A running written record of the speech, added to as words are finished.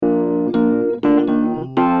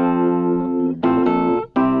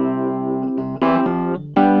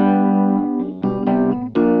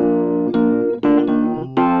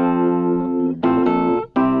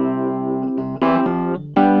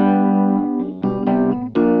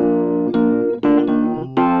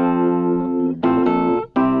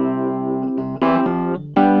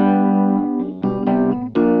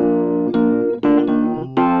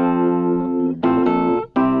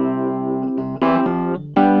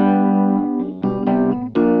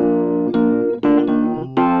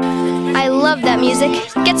love that music.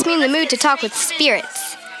 Gets me in the mood to talk with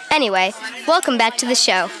spirits. Anyway, welcome back to the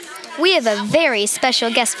show. We have a very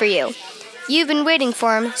special guest for you. You've been waiting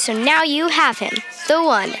for him, so now you have him. The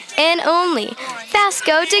one and only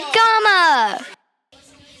Vasco da Gama!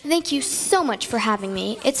 Thank you so much for having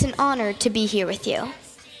me. It's an honor to be here with you.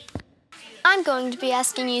 I'm going to be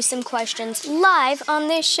asking you some questions live on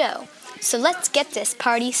this show. So let's get this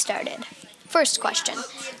party started. First question.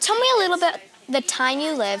 Tell me a little bit the time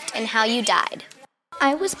you lived and how you died.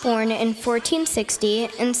 I was born in 1460,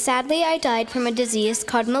 and sadly I died from a disease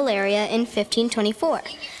called malaria in 1524.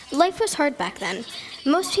 Life was hard back then.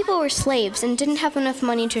 Most people were slaves and didn't have enough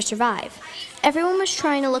money to survive. Everyone was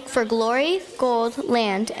trying to look for glory, gold,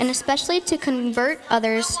 land, and especially to convert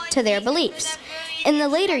others to their beliefs. In the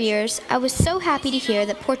later years, I was so happy to hear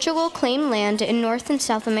that Portugal claimed land in North and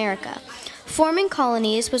South America. Forming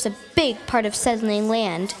colonies was a big part of settling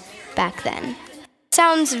land back then.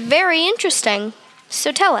 Sounds very interesting.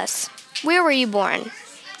 So tell us, where were you born?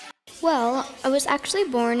 Well, I was actually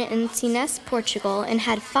born in Sines, Portugal, and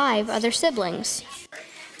had 5 other siblings.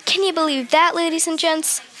 Can you believe that, ladies and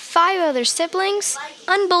gents? 5 other siblings?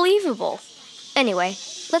 Unbelievable. Anyway,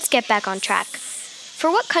 let's get back on track. For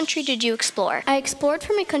what country did you explore? I explored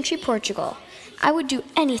for my country, Portugal. I would do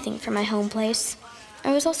anything for my home place.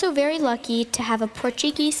 I was also very lucky to have a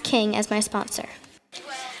Portuguese king as my sponsor.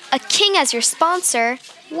 A king as your sponsor?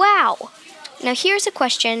 Wow! Now here's a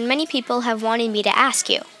question many people have wanted me to ask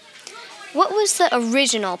you. What was the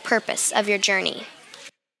original purpose of your journey?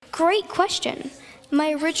 Great question.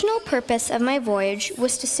 My original purpose of my voyage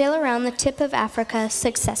was to sail around the tip of Africa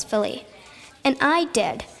successfully. And I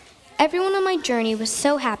did. Everyone on my journey was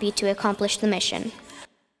so happy to accomplish the mission.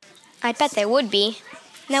 I bet they would be.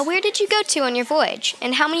 Now where did you go to on your voyage,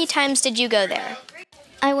 and how many times did you go there?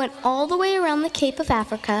 I went all the way around the Cape of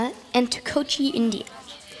Africa and to Kochi, India.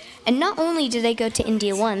 And not only did I go to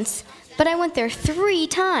India once, but I went there 3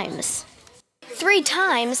 times. 3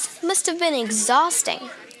 times? Must have been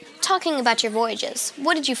exhausting. Talking about your voyages,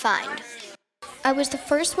 what did you find? I was the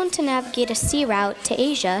first one to navigate a sea route to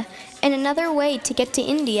Asia and another way to get to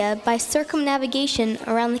India by circumnavigation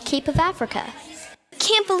around the Cape of Africa.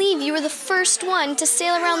 Can't believe you were the first one to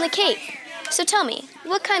sail around the Cape. So tell me,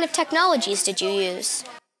 what kind of technologies did you use?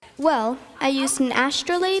 Well, I used an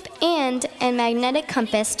astrolabe and a magnetic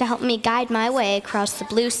compass to help me guide my way across the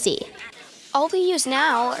blue sea. All we use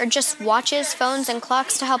now are just watches, phones, and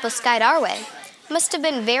clocks to help us guide our way. Must have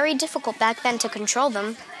been very difficult back then to control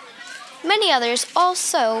them. Many others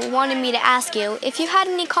also wanted me to ask you if you had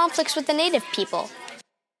any conflicts with the native people.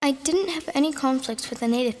 I didn't have any conflicts with the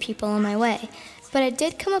native people on my way, but I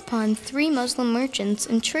did come upon 3 Muslim merchants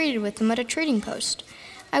and traded with them at a trading post.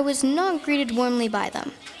 I was not greeted warmly by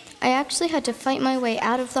them. I actually had to fight my way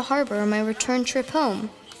out of the harbor on my return trip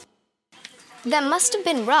home. That must have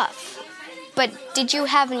been rough. But did you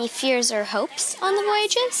have any fears or hopes on the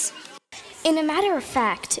voyages? In a matter of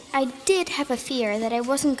fact, I did have a fear that I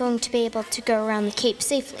wasn't going to be able to go around the Cape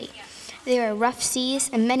safely. There were rough seas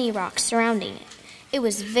and many rocks surrounding it. It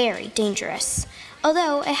was very dangerous.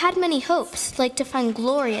 Although I had many hopes, like to find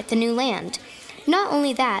glory at the new land. Not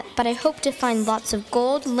only that, but I hoped to find lots of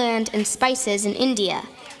gold, land, and spices in India.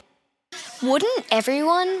 Wouldn't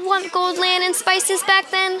everyone want gold, land, and spices back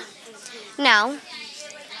then? Now,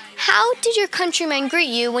 how did your countrymen greet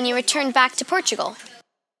you when you returned back to Portugal?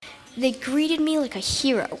 They greeted me like a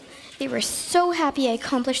hero. They were so happy I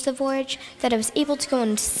accomplished the voyage that I was able to go on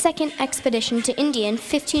a second expedition to India in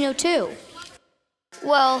 1502.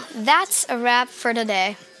 Well, that's a wrap for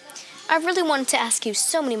today. I really wanted to ask you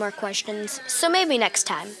so many more questions, so maybe next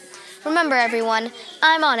time. Remember, everyone,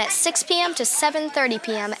 I'm on at 6 p.m. to 7:30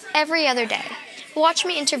 p.m. every other day. Watch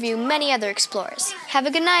me interview many other explorers. Have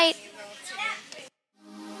a good night.